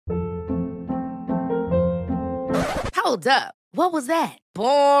Hold up. What was that?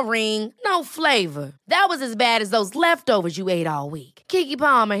 Boring. No flavor. That was as bad as those leftovers you ate all week. Keke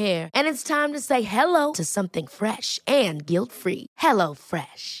Palmer here, and it's time to say hello to something fresh and guilt-free. Hello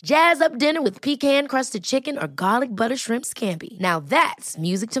Fresh. Jazz up dinner with pecan-crusted chicken or garlic butter shrimp scampi. Now that's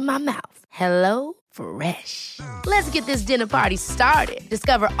music to my mouth. Hello Fresh. Let's get this dinner party started.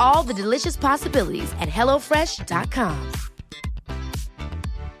 Discover all the delicious possibilities at hellofresh.com.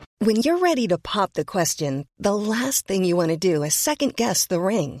 When you're ready to pop the question, the last thing you want to do is second-guess the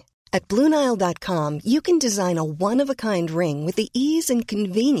ring. At BlueNile.com, you can design a one-of-a-kind ring with the ease and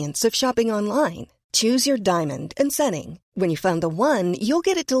convenience of shopping online. Choose your diamond and setting. When you find the one, you'll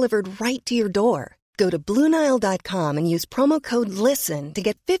get it delivered right to your door. Go to BlueNile.com and use promo code LISTEN to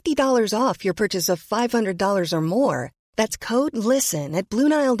get $50 off your purchase of $500 or more. That's code LISTEN at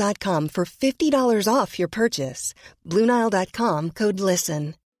BlueNile.com for $50 off your purchase. BlueNile.com, code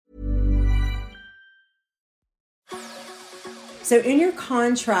LISTEN. So in your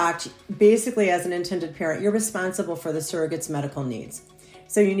contract, basically as an intended parent, you're responsible for the surrogate's medical needs.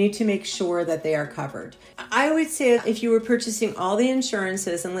 So you need to make sure that they are covered. I would say if you were purchasing all the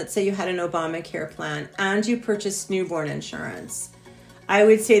insurances, and let's say you had an Obamacare plan and you purchased newborn insurance, I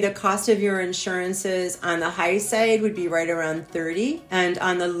would say the cost of your insurances on the high side would be right around $30, and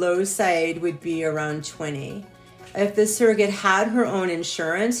on the low side would be around $20. If the surrogate had her own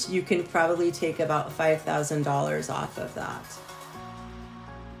insurance, you can probably take about $5,000 off of that.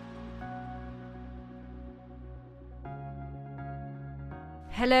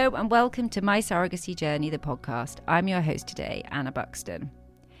 Hello and welcome to My Surrogacy Journey, the podcast. I'm your host today, Anna Buxton.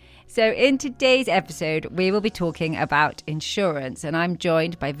 So in today's episode, we will be talking about insurance, and I'm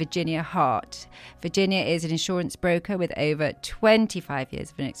joined by Virginia Hart. Virginia is an insurance broker with over 25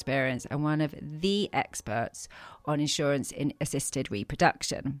 years of experience and one of the experts on insurance in assisted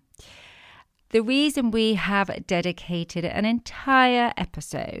reproduction. The reason we have dedicated an entire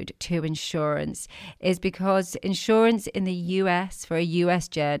episode to insurance is because insurance in the US for a US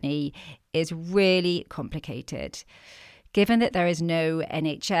journey is really complicated. Given that there is no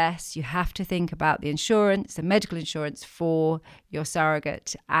NHS, you have to think about the insurance, the medical insurance for your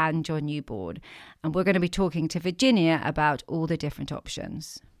surrogate and your newborn. And we're going to be talking to Virginia about all the different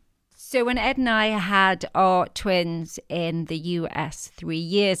options. So when Ed and I had our twins in the US 3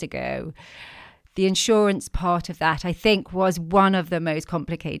 years ago, the insurance part of that, I think, was one of the most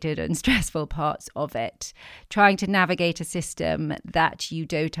complicated and stressful parts of it. Trying to navigate a system that you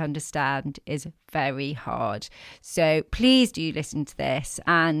don't understand is very hard. So please do listen to this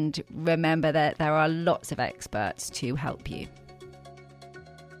and remember that there are lots of experts to help you.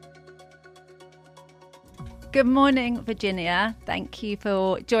 Good morning, Virginia. Thank you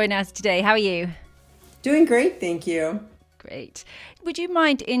for joining us today. How are you? Doing great, thank you. Great. Would you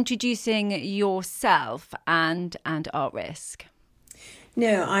mind introducing yourself and Art Risk?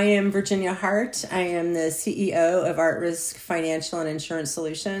 No, I am Virginia Hart. I am the CEO of Art Risk Financial and Insurance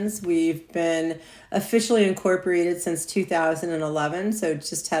Solutions. We've been officially incorporated since 2011, so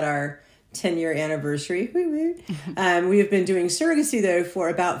just had our 10-year anniversary. We have been doing surrogacy, though, for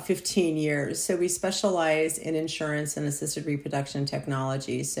about 15 years. So we specialize in insurance and assisted reproduction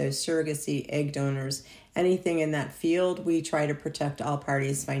technology. So surrogacy, egg donors, anything in that field, we try to protect all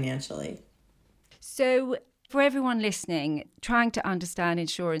parties financially. So for everyone listening, trying to understand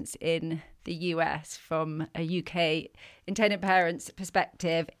insurance in the US from a UK intended parent's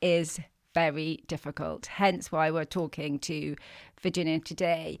perspective is very difficult, hence why we're talking to Virginia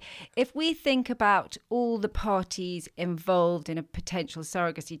today. If we think about all the parties involved in a potential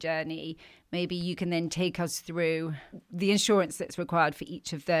surrogacy journey, maybe you can then take us through the insurance that's required for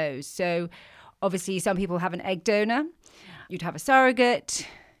each of those. So obviously some people have an egg donor, you'd have a surrogate,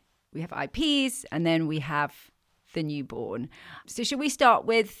 we have IPs, and then we have the newborn. So should we start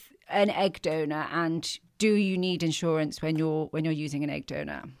with an egg donor, and do you need insurance when you're using an egg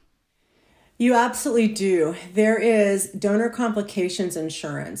donor? You absolutely do. There is donor complications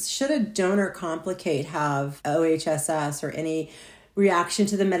insurance. Should a donor complicate, have OHSS or any reaction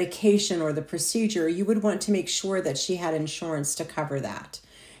to the medication or the procedure, you would want to make sure that she had insurance to cover that.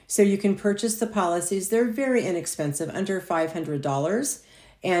 So you can purchase the policies. They're very inexpensive, under $500,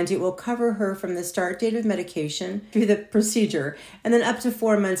 and it will cover her from the start date of medication through the procedure, and then up to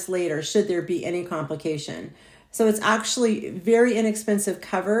 4 months later, should there be any complication. So it's actually very inexpensive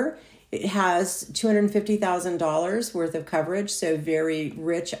cover. It has $250,000 worth of coverage, so very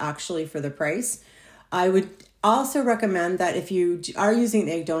rich actually for the price. I would also recommend that if you are using an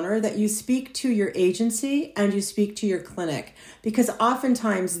egg donor, that you speak to your agency and you speak to your clinic, because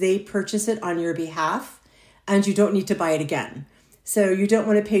oftentimes they purchase it on your behalf and you don't need to buy it again. So you don't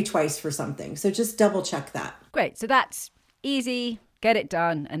want to pay twice for something. So just double check that. Great. So that's easy. Get it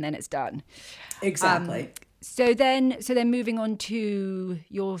done, and then it's done. Exactly. So then moving on to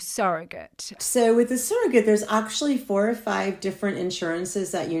your surrogate. So with the surrogate, there's actually 4 or 5 different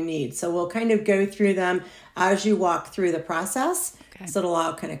insurances that you need. So we'll kind of go through them as you walk through the process. Okay. So it'll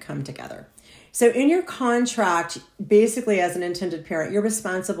all kind of come together. So in your contract, basically as an intended parent, you're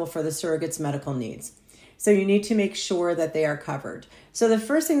responsible for the surrogate's medical needs. So you need to make sure that they are covered. So the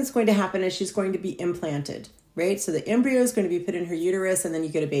first thing that's going to happen is she's going to be implanted, right? So the embryo is going to be put in her uterus and then you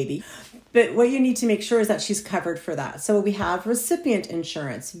get a baby. But what you need to make sure is that she's covered for that. So we have recipient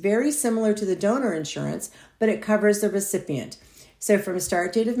insurance, very similar to the donor insurance, but it covers the recipient. So from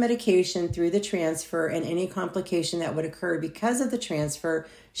start date of medication through the transfer and any complication that would occur because of the transfer,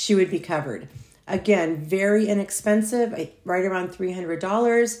 she would be covered. Again, very inexpensive, right around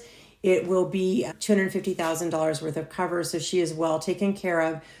 $300. It will be $250,000 worth of cover, so she is well taken care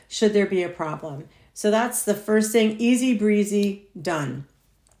of should there be a problem. So that's the first thing, easy breezy, done.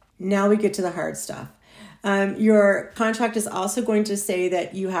 Now we get to the hard stuff. Your contract is also going to say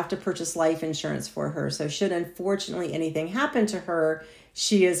that you have to purchase life insurance for her. So should unfortunately anything happen to her,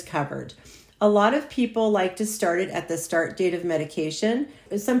 she is covered. A lot of people like to start it at the start date of medication.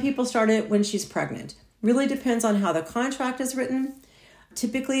 Some people start it when she's pregnant. Really depends on how the contract is written.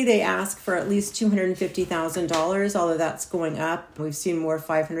 Typically, they ask for at least $250,000, although that's going up. We've seen more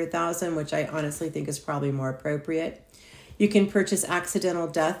 $500,000, which I honestly think is probably more appropriate. You can purchase accidental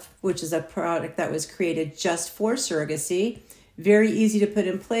death, which is a product that was created just for surrogacy. Very easy to put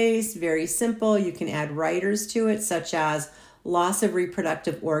in place, very simple. You can add riders to it, such as loss of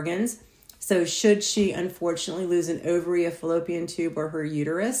reproductive organs. So should she unfortunately lose an ovary, a fallopian tube, or her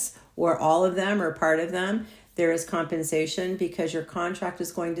uterus, or all of them or part of them, there is compensation because your contract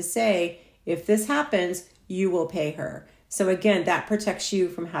is going to say, if this happens, you will pay her. So again, that protects you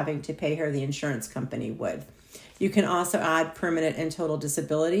from having to pay her, the insurance company would. You can also add permanent and total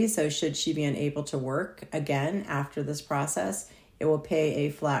disability. So should she be unable to work again after this process, it will pay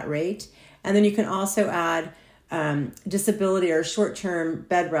a flat rate. And then you can also add disability or short-term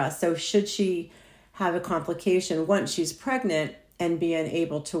bed rest. So should she have a complication once she's pregnant and be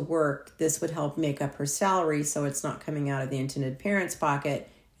unable to work, this would help make up her salary. So it's not coming out of the intended parent's pocket,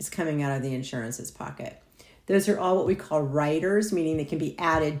 it's coming out of the insurance's pocket. Those are all what we call riders, meaning they can be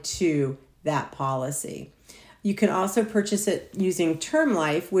added to that policy. You can also purchase it using term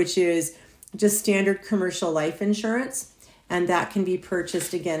life, which is just standard commercial life insurance. And that can be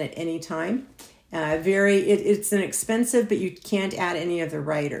purchased again at any time. It's inexpensive, but you can't add any of the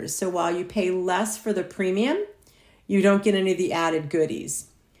riders. So while you pay less for the premium, you don't get any of the added goodies.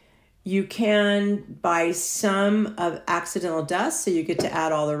 You can buy some of accidental death, so you get to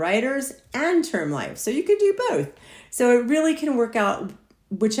add all the riders and term life. So you can do both. So it really can work out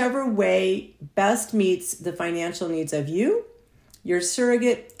whichever way best meets the financial needs of you, your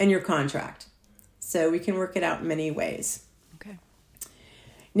surrogate, and your contract. So we can work it out many ways. Okay.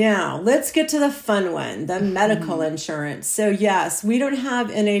 Now, let's get to the fun one, the medical insurance. So yes, we don't have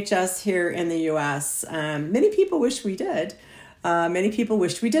NHS here in the U.S. Many people wish we did. Many people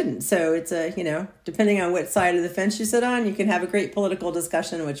wished we didn't. So it's depending on what side of the fence you sit on, you can have a great political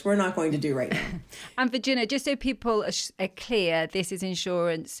discussion, which we're not going to do right now. And Virginia, just so people are clear, this is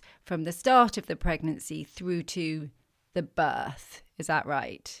insurance from the start of the pregnancy through to the birth. Is that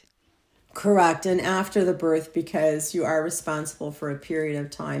right? Correct. And after the birth, because you are responsible for a period of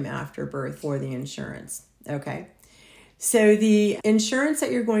time after birth for the insurance. Okay. So the insurance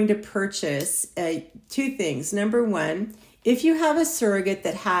that you're going to purchase, 2 things. Number one, if you have a surrogate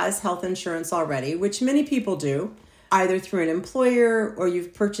that has health insurance already, which many people do, either through an employer or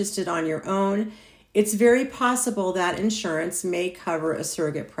you've purchased it on your own, it's very possible that insurance may cover a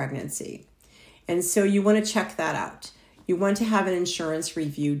surrogate pregnancy. And so you want to check that out. You want to have an insurance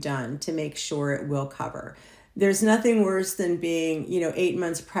review done to make sure it will cover. There's nothing worse than being, 8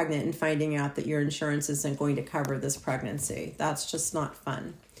 months pregnant and finding out that your insurance isn't going to cover this pregnancy. That's just not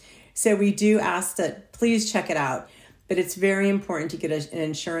fun. So we do ask that please check it out. But it's very important to get an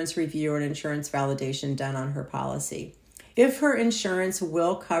insurance review or an insurance validation done on her policy. If her insurance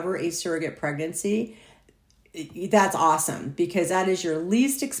will cover a surrogate pregnancy, that's awesome because that is your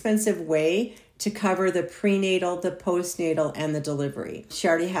least expensive way to cover the prenatal, the postnatal, and the delivery. She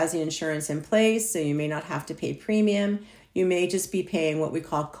already has the insurance in place, so you may not have to pay premium. You may just be paying what we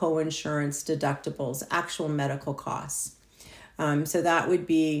call co-insurance deductibles, actual medical costs. So that would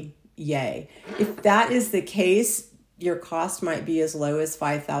be yay. If that is the case, your cost might be as low as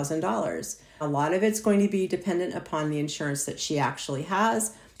 $5,000. A lot of it's going to be dependent upon the insurance that she actually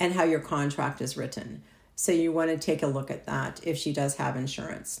has and how your contract is written. So you want to take a look at that if she does have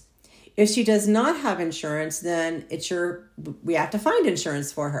insurance. If she does not have insurance, then we have to find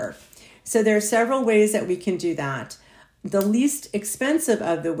insurance for her. So there are several ways that we can do that. The least expensive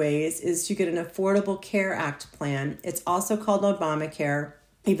of the ways is to get an Affordable Care Act plan. It's also called Obamacare,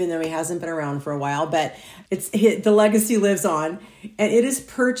 even though he hasn't been around for a while, but the legacy lives on. And it is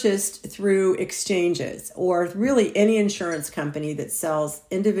purchased through exchanges or really any insurance company that sells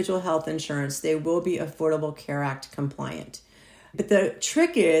individual health insurance. They will be Affordable Care Act compliant. But the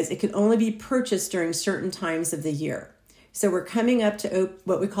trick is it can only be purchased during certain times of the year. So we're coming up to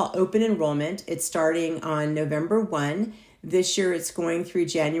what we call open enrollment. It's starting on November 1. This year it's going through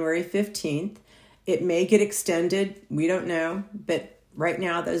January 15th. It may get extended. We don't know. But right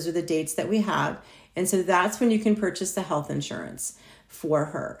now, those are the dates that we have. And so that's when you can purchase the health insurance for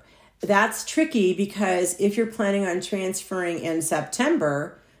her. That's tricky because if you're planning on transferring in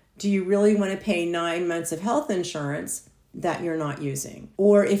September, do you really want to pay 9 months of health insurance that you're not using?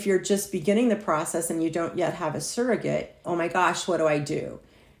 Or if you're just beginning the process and you don't yet have a surrogate, oh my gosh, what do I do?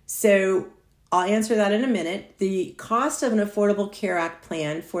 So I'll answer that in a minute. The cost of an Affordable Care Act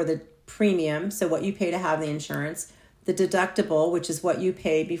plan for the premium, so what you pay to have the insurance, the deductible, which is what you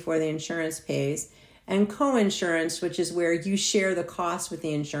pay before the insurance pays, and co-insurance, which is where you share the cost with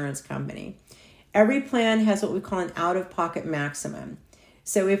the insurance company. Every plan has what we call an out-of-pocket maximum.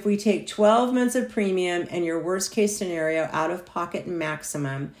 So if we take 12 months of premium and your worst case scenario out-of-pocket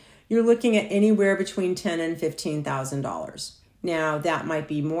maximum, you're looking at anywhere between $10,000 and $15,000. Now, that might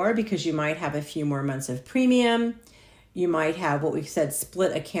be more because you might have a few more months of premium. You might have what we said,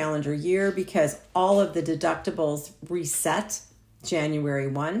 split a calendar year because all of the deductibles reset January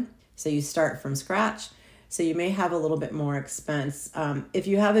 1. So you start from scratch. So you may have a little bit more expense. If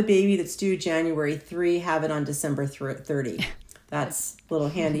you have a baby that's due January 3, have it on December 30. That's a little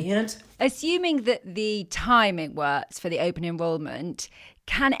handy hint. Assuming that the timing works for the open enrollment,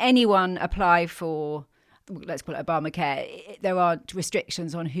 can anyone apply for, let's call it Obamacare? There aren't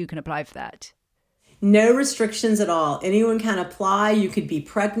restrictions on who can apply for that? No restrictions at all. Anyone can apply. You could be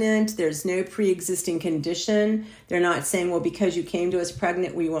pregnant. There's no pre-existing condition. They're not saying, well, because you came to us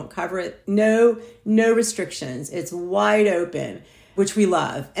pregnant, we won't cover it. No restrictions. It's wide open, which we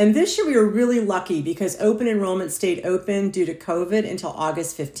love. And this year we were really lucky because open enrollment stayed open due to COVID until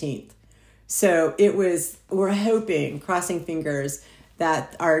August 15th. So we're hoping, crossing fingers,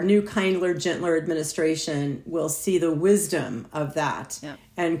 that our new kinder, gentler administration will see the wisdom of that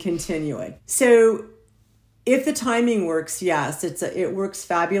and continue it. So if the timing works, yes, it works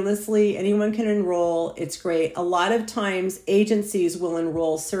fabulously. Anyone can enroll. It's great. A lot of times agencies will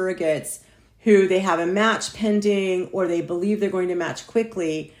enroll surrogates who they have a match pending or they believe they're going to match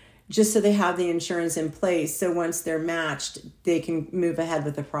quickly just so they have the insurance in place. So once they're matched, they can move ahead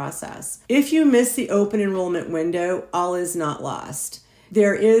with the process. If you miss the open enrollment window, all is not lost.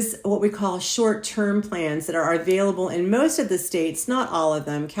 There is what we call short-term plans that are available in most of the states, not all of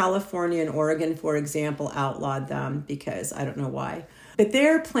them. California and Oregon, for example, outlawed them because I don't know why. But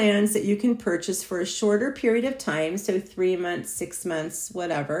there are plans that you can purchase for a shorter period of time, so 3 months, 6 months,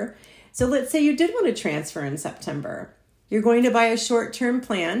 whatever. So let's say you did want to transfer in September. You're going to buy a short-term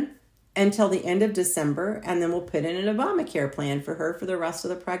plan until the end of December, and then we'll put in an Obamacare plan for her for the rest of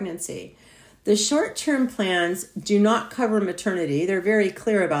the pregnancy. The short-term plans do not cover maternity. They're very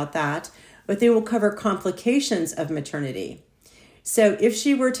clear about that, but they will cover complications of maternity. So if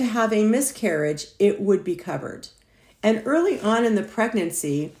she were to have a miscarriage, it would be covered. And early on in the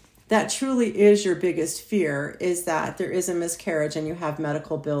pregnancy, that truly is your biggest fear, is that there is a miscarriage and you have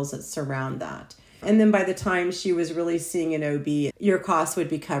medical bills that surround that. And then by the time she was really seeing an OB, your costs would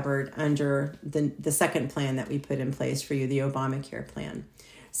be covered under the second plan that we put in place for you, the Obamacare plan.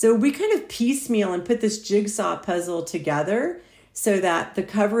 So we kind of piecemeal and put this jigsaw puzzle together so that the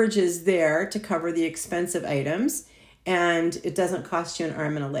coverage is there to cover the expensive items and it doesn't cost you an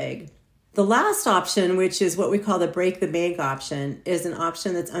arm and a leg. The last option, which is what we call the break the bank option, is an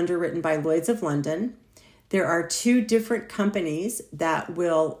option that's underwritten by Lloyd's of London. There are 2 different companies that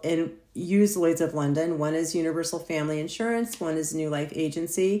will use Lloyd's of London. One is Universal Family Insurance, one is New Life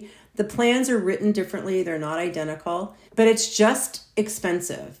Agency. The plans are written differently. They're not identical, but it's just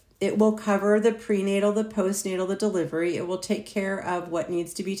expensive. It will cover the prenatal, the postnatal, the delivery. It will take care of what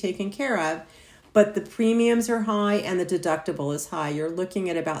needs to be taken care of, but the premiums are high and the deductible is high. You're looking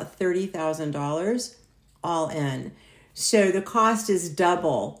at about $30,000 all in. So the cost is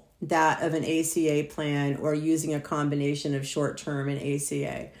double that of an ACA plan or using a combination of short-term and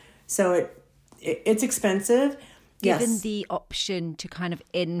ACA. So it's expensive. Given Yes. the option to kind of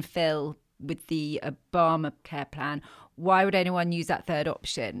infill with the Obamacare plan, why would anyone use that third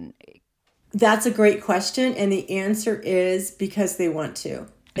option? That's a great question. And the answer is because they want to.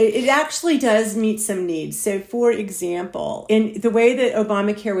 It actually does meet some needs. So, for example, in the way that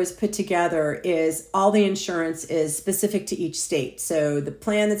Obamacare was put together is all the insurance is specific to each state. So the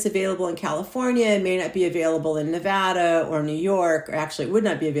plan that's available in California may not be available in Nevada or New York, or actually it would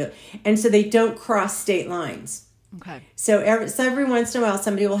not be available. And so they don't cross state lines. Okay. So every once in a while,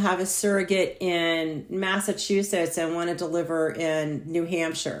 somebody will have a surrogate in Massachusetts and want to deliver in New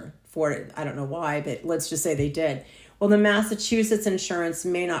Hampshire for it. I don't know why, but let's just say they did. Well, the Massachusetts insurance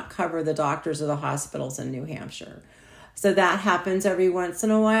may not cover the doctors or the hospitals in New Hampshire. So that happens every once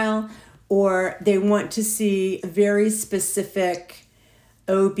in a while. Or they want to see very specific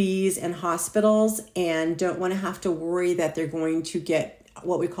OBs and hospitals and don't want to have to worry that they're going to get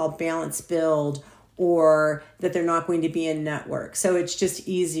what we call balance billed or that they're not going to be in network. So it's just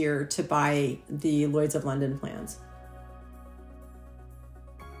easier to buy the Lloyd's of London plans.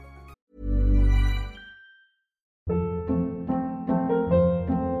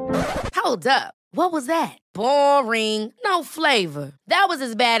 Hold up. What was that? Boring. No flavor. That was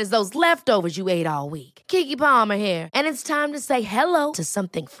as bad as those leftovers you ate all week. Keke Palmer here, and it's time to say hello to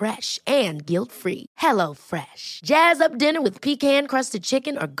something fresh and guilt-free. Hello Fresh. Jazz up dinner with pecan-crusted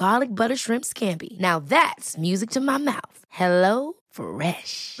chicken or garlic butter shrimp scampi. Now that's music to my mouth. Hello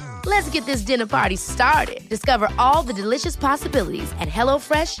Fresh. Let's get this dinner party started. Discover all the delicious possibilities at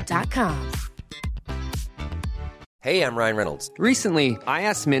hellofresh.com. Hey, I'm Ryan Reynolds. Recently, I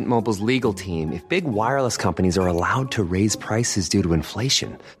asked Mint Mobile's legal team if big wireless companies are allowed to raise prices due to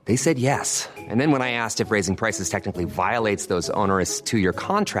inflation. They said yes. And then when I asked if raising prices technically violates those onerous two-year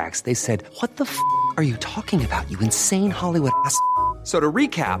contracts, they said, "What the f*** are you talking about, you insane Hollywood ass?" So to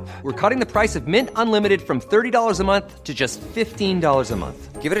recap, we're cutting the price of Mint Unlimited from $30 a month to just $15 a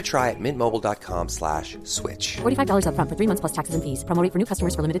month. Give it a try at mintmobile.com/switch. $45 up front for 3 months plus taxes and fees. Promo rate for new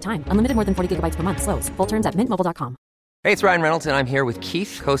customers for limited time. Unlimited more than 40 gigabytes per month. Slows full terms at mintmobile.com. Hey, it's Ryan Reynolds, and I'm here with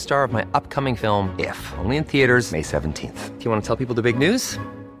Keith, co-star of my upcoming film, If, only in theaters May 17th. Do you want to tell people the big news?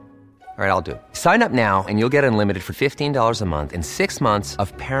 All right, I'll do it. Sign up now and you'll get unlimited for $15 a month and 6 months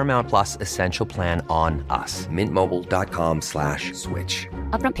of Paramount Plus Essential Plan on us. mintmobile.com/switch.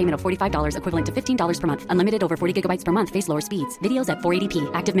 Upfront payment of $45 equivalent to $15 per month. Unlimited over 40 gigabytes per month. Face lower speeds. Videos at 480p.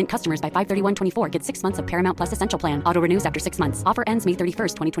 Active Mint customers by 531.24 get 6 months of Paramount Plus Essential Plan. Auto renews after 6 months. Offer ends May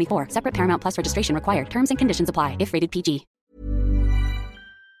 31st, 2024. Separate Paramount Plus registration required. Terms and conditions apply if rated PG.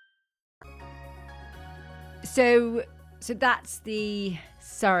 So that's the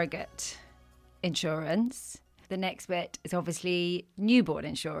surrogate insurance. The next bit is obviously newborn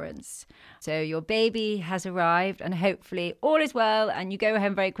insurance. So your baby has arrived and hopefully all is well and you go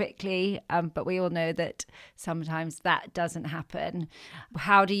home very quickly. But we all know that sometimes that doesn't happen.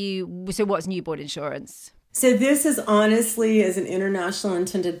 So what's newborn insurance? So this is honestly, as an international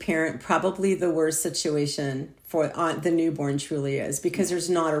intended parent, probably the worst situation for the newborn truly is, because there's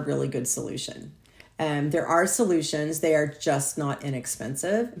not a really good solution. There are solutions. They are just not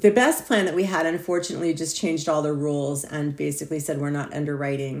inexpensive. The best plan that we had, unfortunately, just changed all the rules and basically said we're not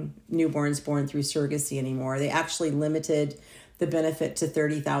underwriting newborns born through surrogacy anymore. They actually limited the benefit to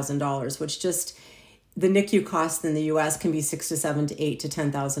 $30,000, which just the NICU cost in the U.S. can be $6,000 to $7,000 to $8,000 to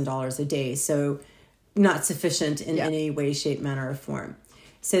 $10,000 a day. So not sufficient in any way, shape, manner, or form.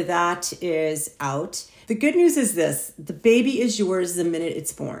 So that is out. The good news is this: the baby is yours the minute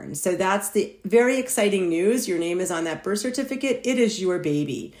it's born. So that's the very exciting news. Your name is on that birth certificate. It is your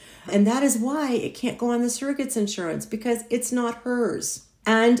baby. And that is why it can't go on the surrogate's insurance, because it's not hers.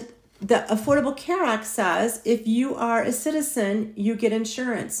 And the Affordable Care Act says if you are a citizen, you get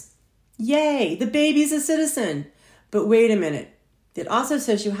insurance. Yay, the baby's a citizen. But wait a minute. It also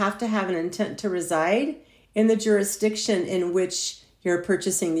says you have to have an intent to reside in the jurisdiction in which you're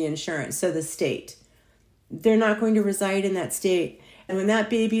purchasing the insurance, so the state. They're not going to reside in that state. And when that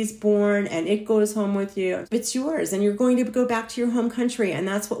baby's born and it goes home with you, it's yours and you're going to go back to your home country, and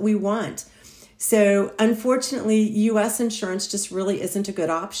that's what we want. So unfortunately, U.S. insurance just really isn't a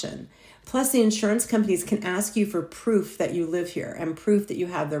good option. Plus, the insurance companies can ask you for proof that you live here and proof that you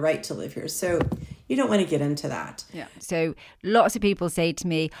have the right to live here. So you don't want to get into that. Yeah. So lots of people say to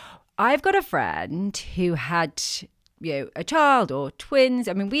me, I've got a friend who had a child or twins.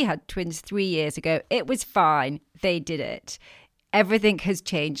 I mean, we had twins 3 years ago. It was fine. They did it. Everything has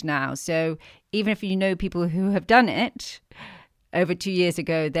changed now. So even if you know people who have done it over 2 years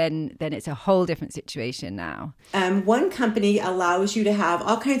ago, then it's a whole different situation now. One company allows you to have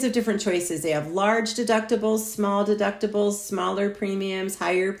all kinds of different choices. They have large deductibles, smaller premiums,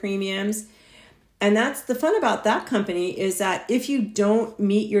 higher premiums. And that's the fun about that company, is that if you don't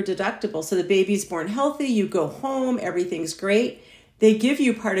meet your deductible, so the baby's born healthy, you go home, everything's great, they give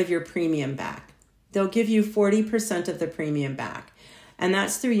you part of your premium back. They'll give you 40% of the premium back. And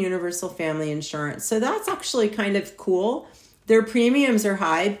that's through Universal Family Insurance. So that's actually kind of cool. Their premiums are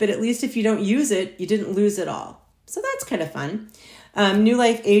high, but at least if you don't use it, you didn't lose it all. So that's kind of fun. New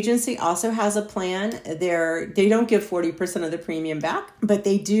Life Agency also has a plan. They don't give 40% of the premium back, but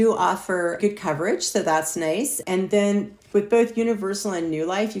they do offer good coverage. So that's nice. And then with both Universal and New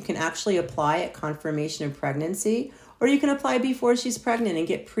Life, you can actually apply at confirmation of pregnancy, or you can apply before she's pregnant and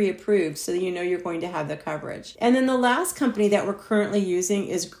get pre-approved so that you know you're going to have the coverage. And then the last company that we're currently using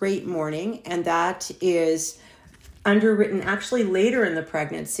is Great Morning, and that is underwritten actually later in the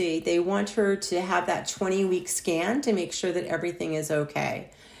pregnancy. They want her to have that 20-week scan to make sure that everything is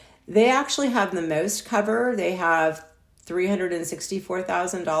okay. They actually have the most cover. They have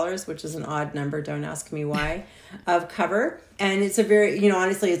 $364,000, which is an odd number, don't ask me why, of cover. And it's a very,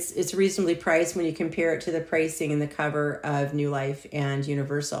 honestly, it's reasonably priced when you compare it to the pricing and the cover of New Life and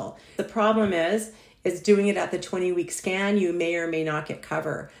Universal. The problem is doing it at the 20-week scan, you may or may not get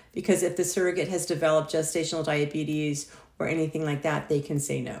cover, because if the surrogate has developed gestational diabetes or anything like that, they can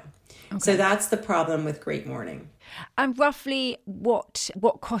say no. Okay. So that's the problem with Great Morning. And roughly what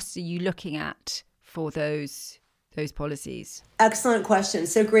costs are you looking at for those policies? Excellent question.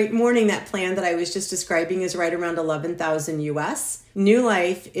 So Great Morning, that plan that I was just describing, is right around $11,000 US. New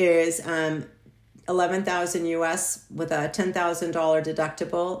Life is $11,000 US with a $10,000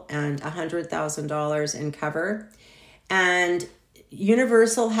 deductible and $100,000 in cover. And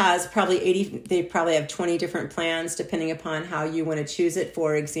Universal has they probably have 20 different plans depending upon how you want to choose it.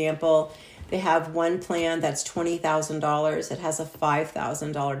 For example, they have one plan that's $20,000. It has a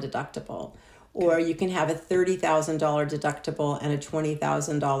 $5,000 deductible. Or you can have a $30,000 deductible and a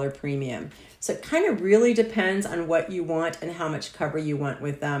 $20,000 premium. So it kind of really depends on what you want and how much cover you want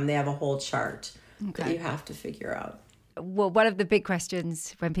with them. They have a whole chart that you have to figure out. Well, one of the big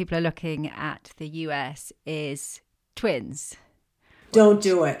questions when people are looking at the US is twins. Don't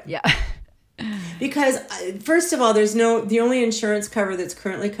do it. Yeah. Because first of all, the only insurance cover that's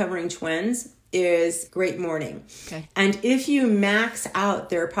currently covering twins is Great Morning. Okay. And if you max out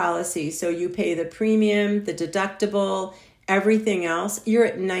their policy, so you pay the premium, the deductible, everything else, you're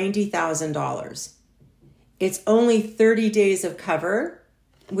at $90,000. It's only 30 days of cover,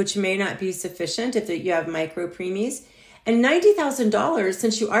 which may not be sufficient if you have micro preemies. And $90,000,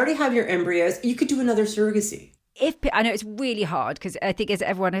 since you already have your embryos, you could do another surrogacy. I know it's really hard because I think, as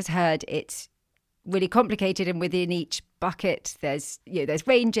everyone has heard, it's really complicated, and within each bucket there's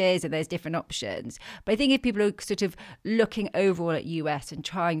ranges and there's different options. But I think if people are sort of looking overall at US and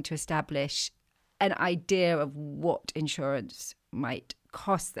trying to establish an idea of what insurance might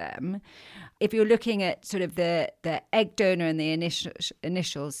cost them, if you're looking at sort of the egg donor and the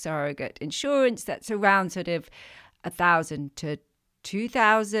initial surrogate insurance, that's around sort of $1,000 to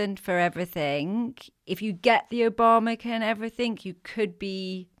 $2,000 for everything. If you get the Obamacare and everything, you could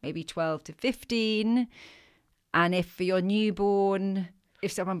be maybe 12 to 15. And if for your newborn,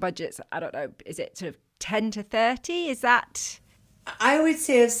 if someone budgets, I don't know, is it sort of 10 to 30? Is that? I would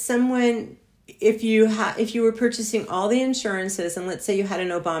say if you were purchasing all the insurances, and let's say you had an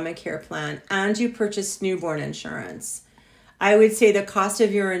Obamacare plan and you purchased newborn insurance, I would say the cost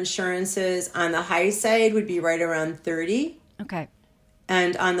of your insurances on the high side would be right around 30. Okay.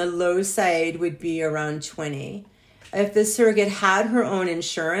 And on the low side would be around 20. If the surrogate had her own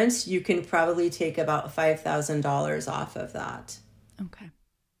insurance, you can probably take about $5,000 off of that. Okay.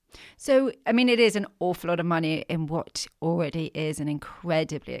 So, I mean, it is an awful lot of money in what already is an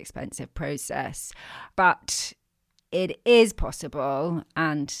incredibly expensive process, but it is possible,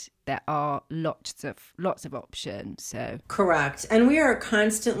 and there are lots of options. So correct. And we are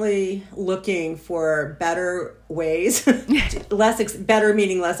constantly looking for better ways, better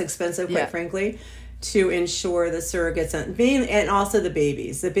meaning less expensive, quite frankly, to insure the surrogates and also the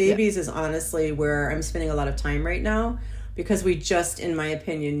babies. The babies is honestly where I'm spending a lot of time right now, because we just, in my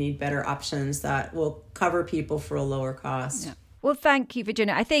opinion, need better options that will cover people for a lower cost. Yeah. Well, thank you,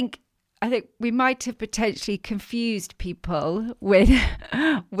 Virginia. I think we might have potentially confused people with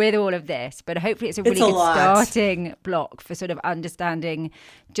all of this, but hopefully it's a really good starting block for sort of understanding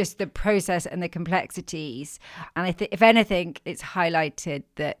just the process and the complexities. And I think, if anything, it's highlighted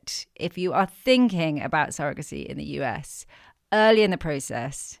that if you are thinking about surrogacy in the US early in the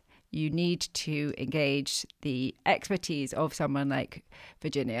process, you need to engage the expertise of someone like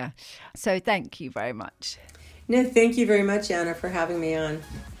Virginia. So thank you very much. No, thank you very much, Anna, for having me on.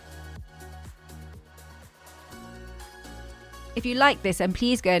 If you like this, then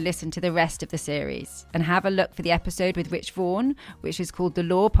please go and listen to the rest of the series and have a look for the episode with Rich Vaughan, which is called The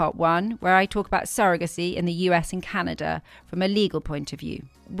Law Part 1, where I talk about surrogacy in the US and Canada from a legal point of view.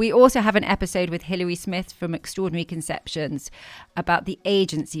 We also have an episode with Hilary Smith from Extraordinary Conceptions about the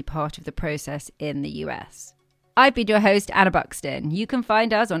agency part of the process in the US. I've been your host, Anna Buxton. You can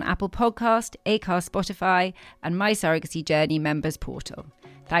find us on Apple Podcast, Acast, Spotify, and My Surrogacy Journey members portal.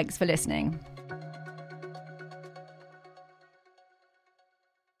 Thanks for listening.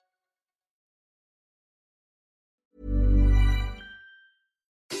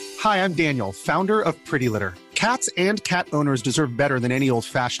 Hi, I'm Daniel, founder of Pretty Litter. Cats and cat owners deserve better than any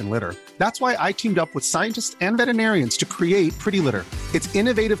old-fashioned litter. That's why I teamed up with scientists and veterinarians to create Pretty Litter. Its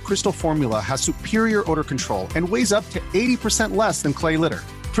innovative crystal formula has superior odor control and weighs up to 80% less than clay litter.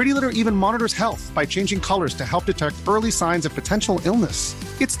 Pretty Litter even monitors health by changing colors to help detect early signs of potential illness.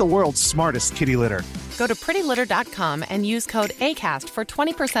 It's the world's smartest kitty litter. Go to prettylitter.com and use code ACAST for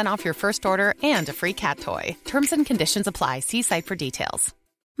 20% off your first order and a free cat toy. Terms and conditions apply. See site for details.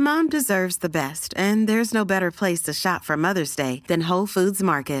 Mom deserves the best, and there's no better place to shop for Mother's Day than Whole Foods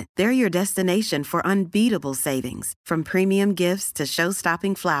Market. They're your destination for unbeatable savings, from premium gifts to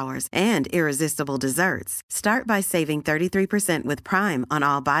show-stopping flowers and irresistible desserts. Start by saving 33% with Prime on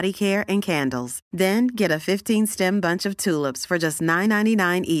all body care and candles. Then get a 15-stem bunch of tulips for just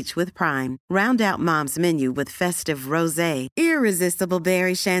 $9.99 each with Prime. Round out Mom's menu with festive rosé, irresistible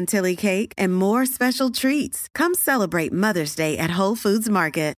berry chantilly cake, and more special treats. Come celebrate Mother's Day at Whole Foods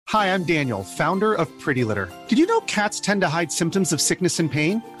Market. Hi, I'm Daniel, founder of Pretty Litter. Did you know cats tend to hide symptoms of sickness and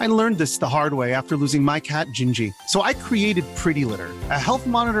pain? I learned this the hard way after losing my cat, Gingy. So I created Pretty Litter, a health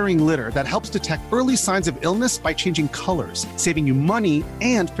monitoring litter that helps detect early signs of illness by changing colors, saving you money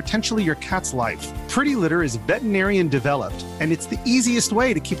and potentially your cat's life. Pretty Litter is veterinarian developed, and it's the easiest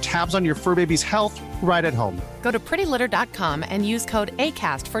way to keep tabs on your fur baby's health right at home. Go to prettylitter.com and use code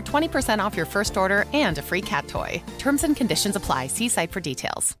ACAST for 20% off your first order and a free cat toy. Terms and conditions apply. See site for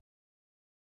details.